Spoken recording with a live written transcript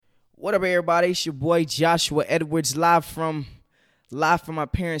What up, everybody? It's your boy Joshua Edwards, live from my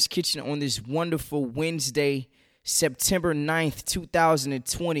parents' kitchen on this wonderful Wednesday, September 9th,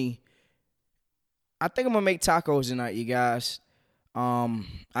 2020. I think I'm gonna make tacos tonight, you guys. I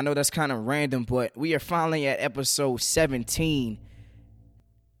know that's kind of random, but we are finally at episode 17,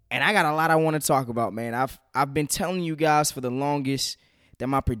 and I got a lot I want to talk about, man. I've been telling you guys for the longest that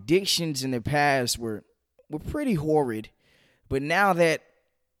my predictions in the past were pretty horrid, but now that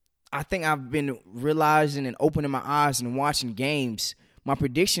I think I've been realizing and opening my eyes and watching games, my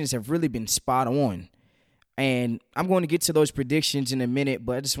predictions have really been spot on. And I'm going to get to those predictions in a minute,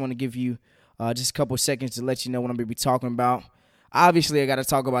 but I just want to give you just a couple seconds to let you know what I'm going to be talking about. Obviously, I got to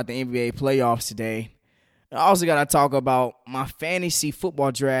talk about the NBA playoffs today. I also got to talk about my fantasy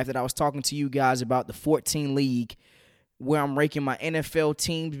football draft that I was talking to you guys about, the 14 league, where I'm ranking my NFL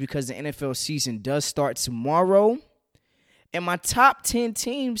teams because the NFL season does start tomorrow, and my top 10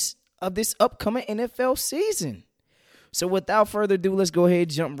 teams of this upcoming NFL season. So without further ado, let's go ahead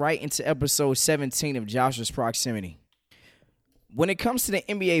and jump right into episode 17 of Joshua's Proximity. When it comes to the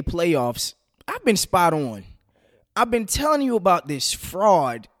NBA playoffs, I've been spot on. I've been telling you about this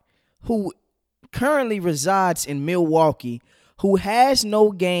fraud who currently resides in Milwaukee, who has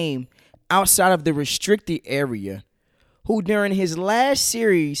no game outside of the restricted area, who during his last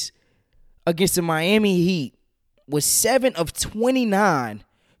series against the Miami Heat was 7 of 29,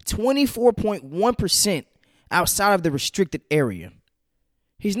 24.1% outside of the restricted area.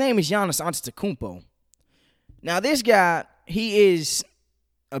 His name is Giannis Antetokounmpo. Now, this guy, he is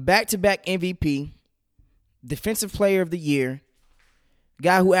a back-to-back MVP, Defensive Player of the Year,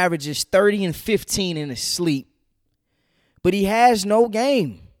 guy who averages 30 and 15 in his sleep, but he has no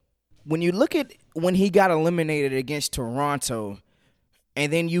game. When you look at when he got eliminated against Toronto,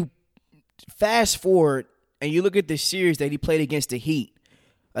 and then you fast forward and you look at the series that he played against the Heat,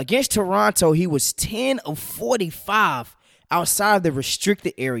 against Toronto, he was 10 of 45 outside of the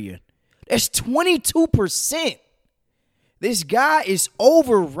restricted area. That's 22%. This guy is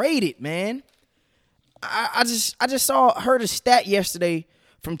overrated, man. I just heard a stat yesterday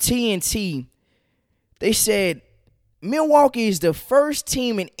from TNT. They said Milwaukee is the first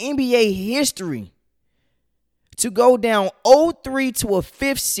team in NBA history to go down 0-3 to a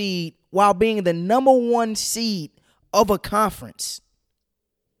 5th seed while being the number 1 seed of a conference.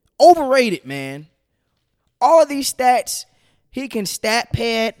 Overrated, man. All of these stats, he can stat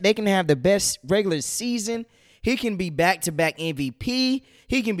pad. They can have the best regular season. He can be back-to-back MVP.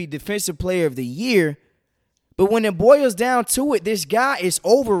 He can be Defensive Player of the Year. But when it boils down to it, this guy is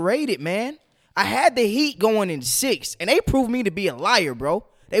overrated, man. I had the Heat going in 6, and they proved me to be a liar, bro.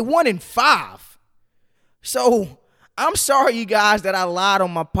 They won in 5. So I'm sorry, you guys, that I lied on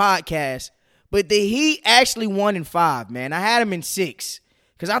my podcast, but the Heat actually won in 5, man. I had them in 6.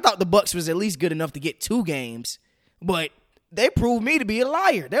 Because I thought the Bucks was at least good enough to get 2 games. But they proved me to be a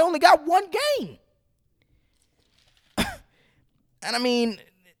liar. They only got 1 game. And I mean,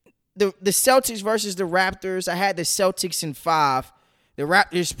 the Celtics versus the Raptors, I had the Celtics in 5. The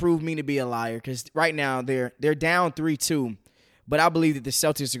Raptors proved me to be a liar because right now they're down 3-2. But I believe that the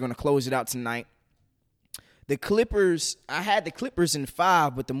Celtics are going to close it out tonight. The Clippers, I had the Clippers in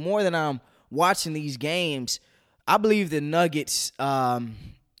 5, but the more that I'm watching these games, I believe the Nuggets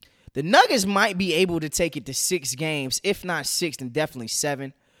might be able to take it to 6 games. If not 6, then definitely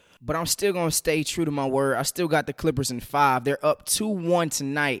 7. But I'm still going to stay true to my word. I still got the Clippers in 5. They're up 2-1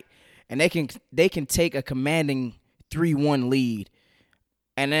 tonight, and they can take a commanding 3-1 lead.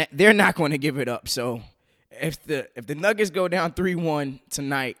 And they're not going to give it up. So if the Nuggets go down 3-1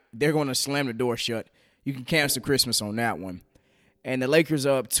 tonight, they're going to slam the door shut. You can cancel Christmas on that one. And the Lakers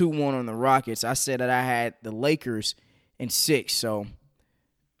are up 2-1 on the Rockets. I said that I had the Lakers in 6. So,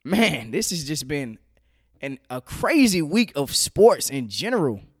 man, this has just been a crazy week of sports in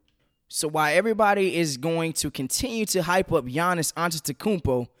general. So while everybody is going to continue to hype up Giannis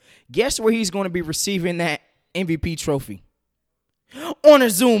Antetokounmpo, guess where he's going to be receiving that MVP trophy? On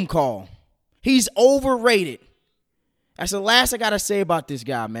a Zoom call. He's overrated. That's the last I got to say about this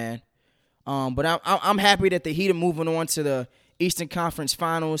guy, man. But I'm happy that the Heat are moving on to the Eastern Conference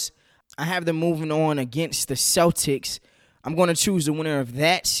Finals. I have them moving on against the Celtics. I'm going to choose the winner of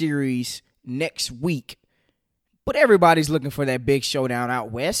that series next week. But everybody's looking for that big showdown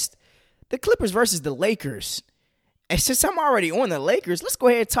out west. The Clippers versus the Lakers. And since I'm already on the Lakers, let's go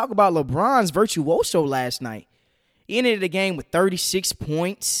ahead and talk about LeBron's virtuoso last night. He ended the game with 36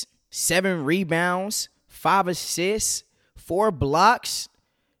 points, 7 rebounds, 5 assists, 4 blocks.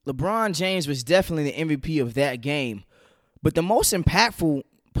 LeBron James was definitely the MVP of that game. But the most impactful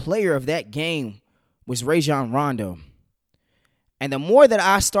player of that game was Rajon Rondo. And the more that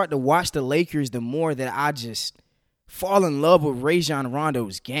I start to watch the Lakers, the more that I just fall in love with Rajon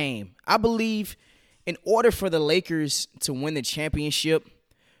Rondo's game. I believe in order for the Lakers to win the championship,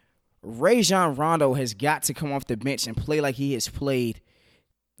 Rajon Rondo has got to come off the bench and play like he has played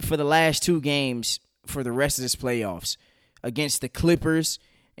for the last 2 games for the rest of this playoffs against the Clippers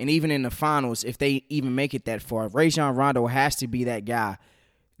and even in the finals if they even make it that far. Rajon Rondo has to be that guy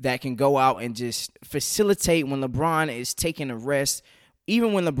that can go out and just facilitate when LeBron is taking a rest,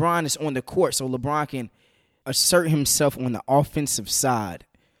 even when LeBron is on the court, so LeBron can assert himself on the offensive side.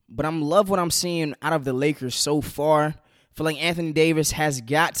 But I'm love what I'm seeing out of the Lakers so far. I feel like Anthony Davis has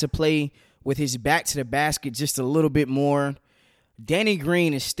got to play with his back to the basket just a little bit more. Danny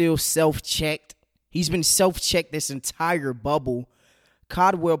Green is still self-checked. He's been self-checked this entire bubble.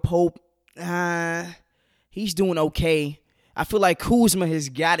 Caldwell Pope, he's doing okay. I feel like Kuzma has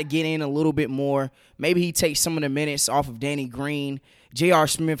got to get in a little bit more. Maybe he takes some of the minutes off of Danny Green. J.R.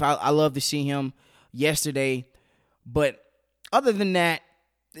 Smith, I love to see him yesterday. But other than that,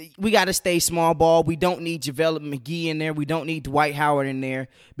 we got to stay small ball. We don't need JaVale McGee in there. We don't need Dwight Howard in there.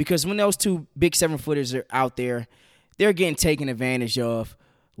 Because when those 2 big 7-footers are out there, they're getting taken advantage of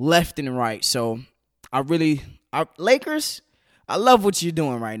left and right. So, Lakers, I love what you're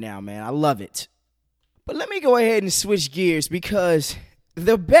doing right now, man. I love it. But let me go ahead and switch gears because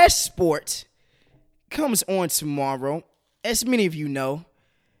the best sport comes on tomorrow. As many of you know,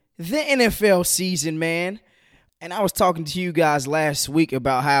 the NFL season, man. And I was talking to you guys last week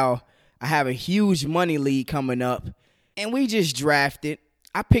about how I have a huge money league coming up. And we just drafted.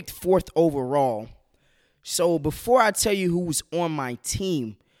 I picked 4th overall. So before I tell you who's on my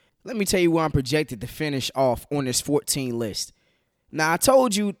team, let me tell you where I'm projected to finish off on this 14 list. Now, I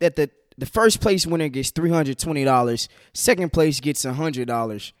told you that the first place winner gets $320, second place gets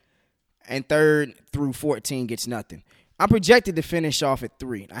 $100, and 3rd through 14 gets nothing. I'm projected to finish off at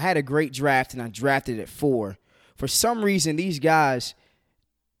 3. I had a great draft, and I drafted at 4. For some reason, these guys,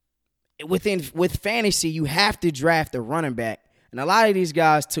 with fantasy, you have to draft a running back. And a lot of these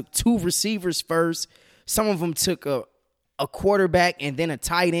guys took 2 receivers first. Some of them took a quarterback and then a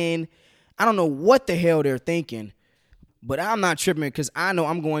tight end. I don't know what the hell they're thinking. But I'm not tripping because I know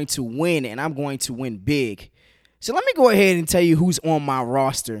I'm going to win, and I'm going to win big. So let me go ahead and tell you who's on my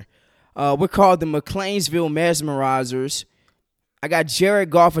roster. We're called the McLeansville Mesmerizers. I got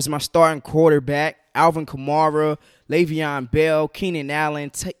Jared Goff as my starting quarterback, Alvin Kamara, Le'Veon Bell, Keenan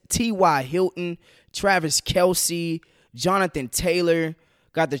Allen, T.Y. Hilton, Travis Kelce, Jonathan Taylor.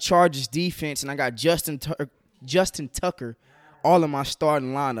 Got the Chargers defense, and I got Justin Tucker all in my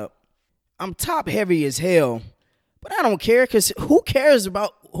starting lineup. I'm top heavy as hell. But I don't care because who cares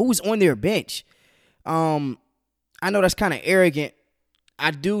about who's on their bench? I know that's kind of arrogant. I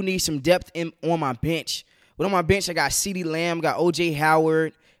do need some depth on my bench. But on my bench, I got CeeDee Lamb, got O.J.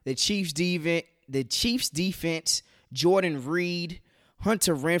 Howard, the Chiefs defense, Jordan Reed,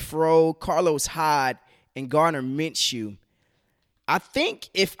 Hunter Renfrow, Carlos Hyde, and Gardner Minshew. I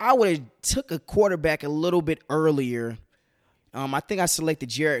think if I would have took a quarterback a little bit earlier, I think I selected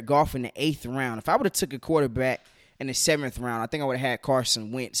Jared Goff in the 8th round. If I would have took a quarterback in the 7th round, I think I would have had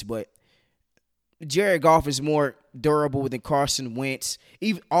Carson Wentz, but Jared Goff is more durable than Carson Wentz.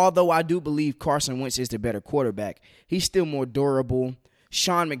 Although I do believe Carson Wentz is the better quarterback, he's still more durable.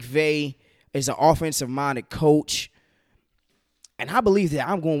 Sean McVay is an offensive-minded coach, and I believe that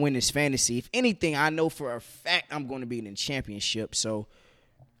I'm going to win this fantasy. If anything, I know for a fact I'm going to be in the championship, so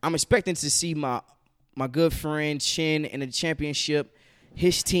I'm expecting to see my good friend Chin in the championship.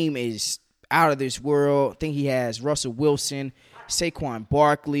 His team is out of this world. I think he has Russell Wilson, Saquon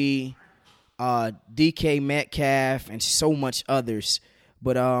Barkley, DK Metcalf, and so much others.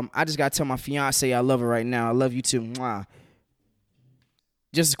 But I just got to tell my fiance I love her right now. I love you too. Mwah.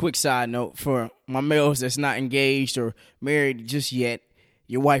 Just a quick side note for my males that's not engaged or married just yet.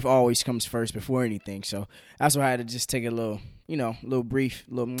 Your wife always comes first before anything. So that's why I had to just take a little brief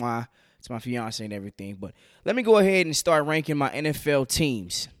mwah to my fiance and everything. But let me go ahead and start ranking my NFL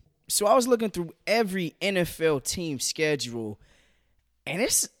teams. So I was looking through every NFL team schedule, and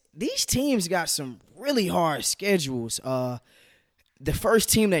these teams got some really hard schedules. The first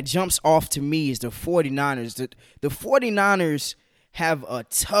team that jumps off to me is the 49ers. The 49ers have a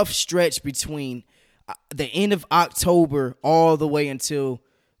tough stretch between the end of October all the way until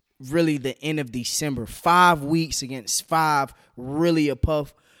really the end of December. 5 weeks against 5 really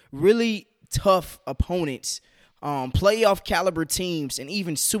tough opponents. Playoff caliber teams and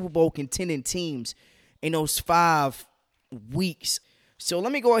even Super Bowl contending teams in those 5 weeks. So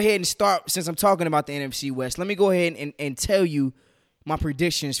let me go ahead and start, since I'm talking about the NFC West, let me go ahead and tell you my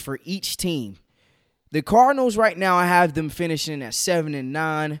predictions for each team. The Cardinals right now, I have them finishing at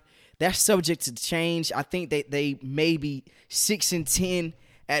 7-9. That's subject to change. I think they may be 6-10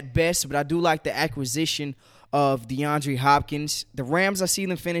 at best, but I do like the acquisition of DeAndre Hopkins. The Rams, I see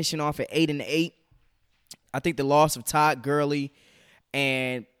them finishing off at 8-8. I think the loss of Todd Gurley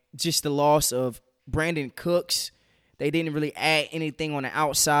and just the loss of Brandon Cooks, they didn't really add anything on the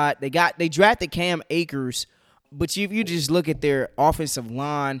outside. They drafted Cam Akers, but if you just look at their offensive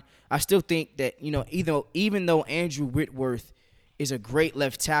line, I still think that, even though Andrew Whitworth is a great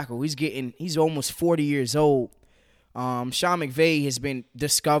left tackle, he's almost 40 years old. Sean McVay has been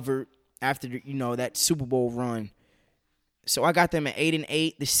discovered after that Super Bowl run. So I got them at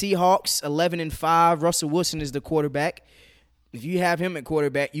 8-8. The Seahawks 11-5. Russell Wilson is the quarterback. If you have him at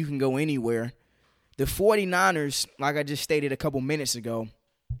quarterback, you can go anywhere. The 49ers, like I just stated a couple minutes ago,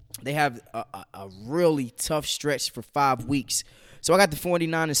 they have a really tough stretch for 5 weeks. So I got the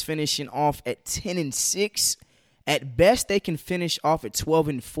 49ers finishing off at 10-6. At best, they can finish off at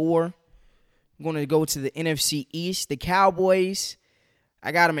 12-4. I'm going to go to the NFC East. The Cowboys,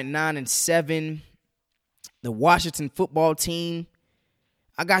 I got them at 9-7. The Washington football team,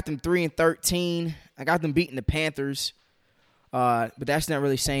 I got them 3-13. I got them beating the Panthers, but that's not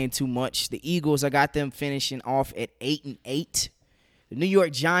really saying too much. The Eagles, I got them finishing off at 8-8. The New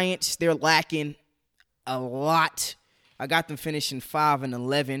York Giants, they're lacking a lot. I got them finishing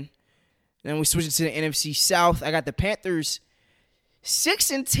 5-11. Then we switch to the NFC South. I got the Panthers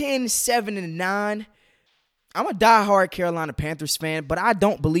 6-10, 7-9. I'm a diehard Carolina Panthers fan, but I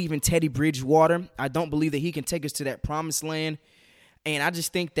don't believe in Teddy Bridgewater. I don't believe that he can take us to that promised land. And I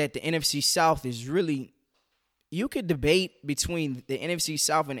just think that the NFC South is really – you could debate between the NFC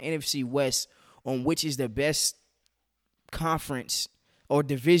South and the NFC West on which is the best conference or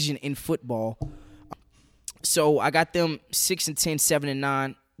division in football. So I got them 6-10,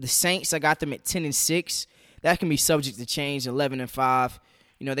 7-9. The Saints, I got them at 10-6. That can be subject to change, 11-5.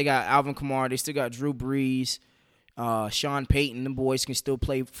 They got Alvin Kamara. They still got Drew Brees, Sean Payton. The boys can still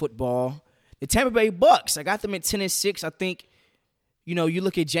play football. The Tampa Bay Bucks, I got them at 10-6. I think, you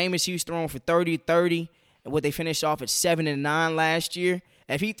look at Jameis, he was throwing for 30-30, and what they finished off at 7-9 last year.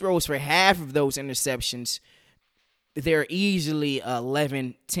 If he throws for half of those interceptions, they're easily a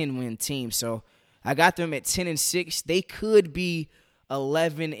 11-10 win team. So I got them at 10-6. They could be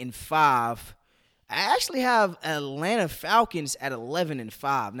 11-5. I actually have Atlanta Falcons at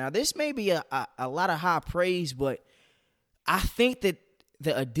 11-5. Now, this may be a lot of high praise, but I think that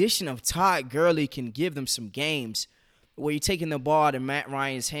the addition of Todd Gurley can give them some games where you're taking the ball out of Matt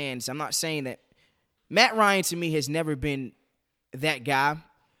Ryan's hands. I'm not saying that Matt Ryan, to me, has never been that guy.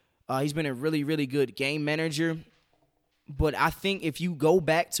 He's been a really, really good game manager. But I think if you go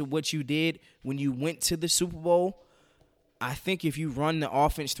back to what you did when you went to the Super Bowl, I think if you run the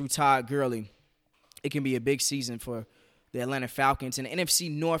offense through Todd Gurley, it can be a big season for the Atlanta Falcons. In the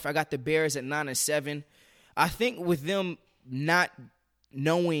NFC North, I got the Bears at 9-7. I think with them not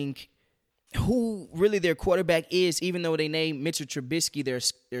knowing who really their quarterback is, even though they named Mitchell Trubisky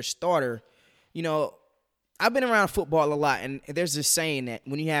their starter, I've been around football a lot, and there's this saying that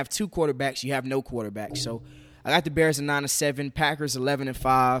when you have two quarterbacks, you have no quarterback. So I got the Bears at 9-7, Packers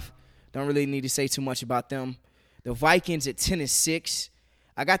 11-5. Don't really need to say too much about them. The Vikings at 10-6.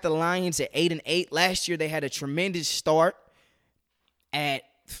 I got the Lions at 8-8. Last year they had a tremendous start at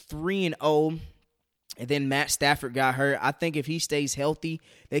 3-0, and then Matt Stafford got hurt. I think if he stays healthy,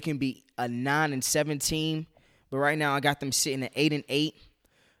 they can be a 9-7 team. But right now I got them sitting at 8-8.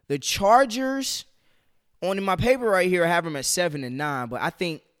 The Chargers, on my paper right here, I have them at 7-9, but I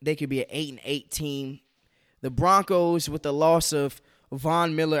think they could be an 8-8 team. The Broncos, with the loss of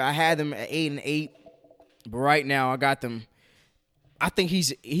Von Miller, I had them at 8-8, but right now I got them. I think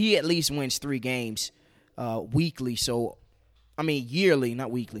he at least wins 3 games weekly. So, yearly,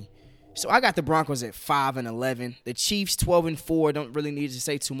 not weekly. So I got the Broncos at 5-11. The Chiefs 12-4. Don't really need to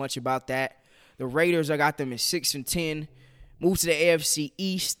say too much about that. The Raiders, I got them at 6-10. Move to the AFC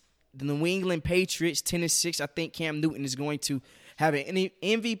East. The New England Patriots 10-6. I think Cam Newton is going to have an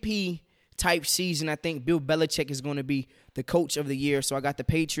MVP type season. I think Bill Belichick is going to be the coach of the year. So I got the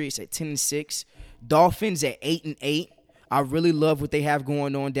Patriots at 10-6. Dolphins at 8-8. I really love what they have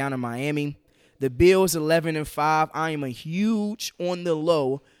going on down in Miami. The Bills 11-5. I am a huge on the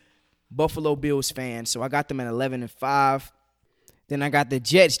low Buffalo Bills fan, so I got them at 11-5. Then I got the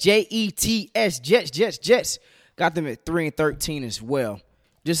Jets, Jets, Jets. Got them at 3-13 as well.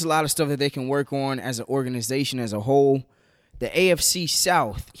 Just a lot of stuff that they can work on as an organization as a whole. The AFC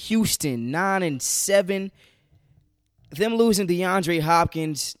South, Houston 9-7. Them losing DeAndre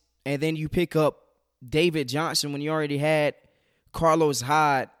Hopkins, and then you pick up David Johnson when you already had Carlos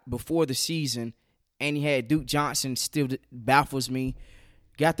Hyde before the season, and he had Duke Johnson still baffles me.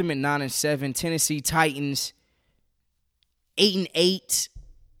 Got them at 9-7. Tennessee Titans 8-8.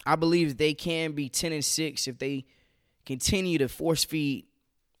 I believe they can be 10-6 if they continue to force feed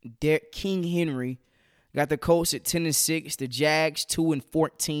King Henry. Got the Colts at 10-6. The Jags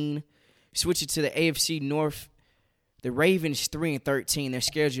 2-14. Switch it to the AFC North. The Ravens 3-13. Their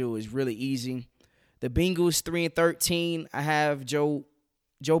schedule is really easy. The Bengals 3-13. I have Joe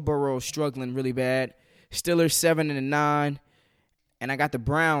Burrow struggling really bad. Steelers 7-9. And I got the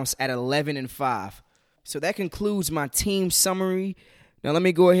Browns at 11-5. So that concludes my team summary. Now let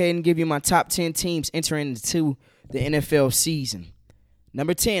me go ahead and give you my top 10 teams entering into the NFL season.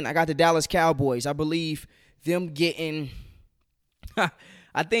 Number 10, I got the Dallas Cowboys. I believe them getting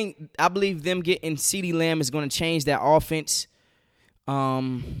CeeDee Lamb is going to change that offense.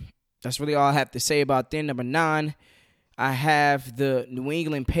 That's really all I have to say about them. Number 9, I have the New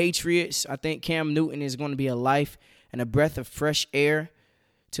England Patriots. I think Cam Newton is going to be a life and a breath of fresh air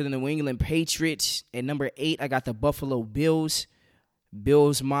to the New England Patriots. At number 8, I got the Buffalo Bills.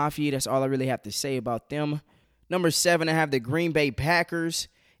 Bills Mafia. That's all I really have to say about them. Number 7, I have the Green Bay Packers.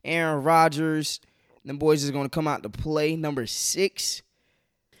 Aaron Rodgers. Them boys is going to come out to play. Number 6.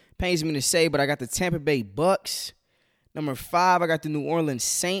 Pains me to say, but I got the Tampa Bay Bucks. Number 5, I got the New Orleans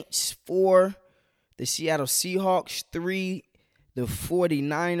Saints. 4, the Seattle Seahawks. 3, the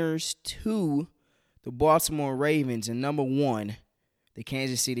 49ers. 2, the Baltimore Ravens. And number 1, the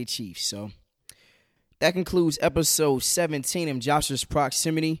Kansas City Chiefs. So that concludes episode 17 of Joshua's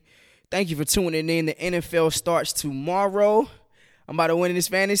Proximity. Thank you for tuning in. The NFL starts tomorrow. I'm about to win in this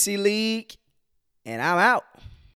fantasy league, and I'm out.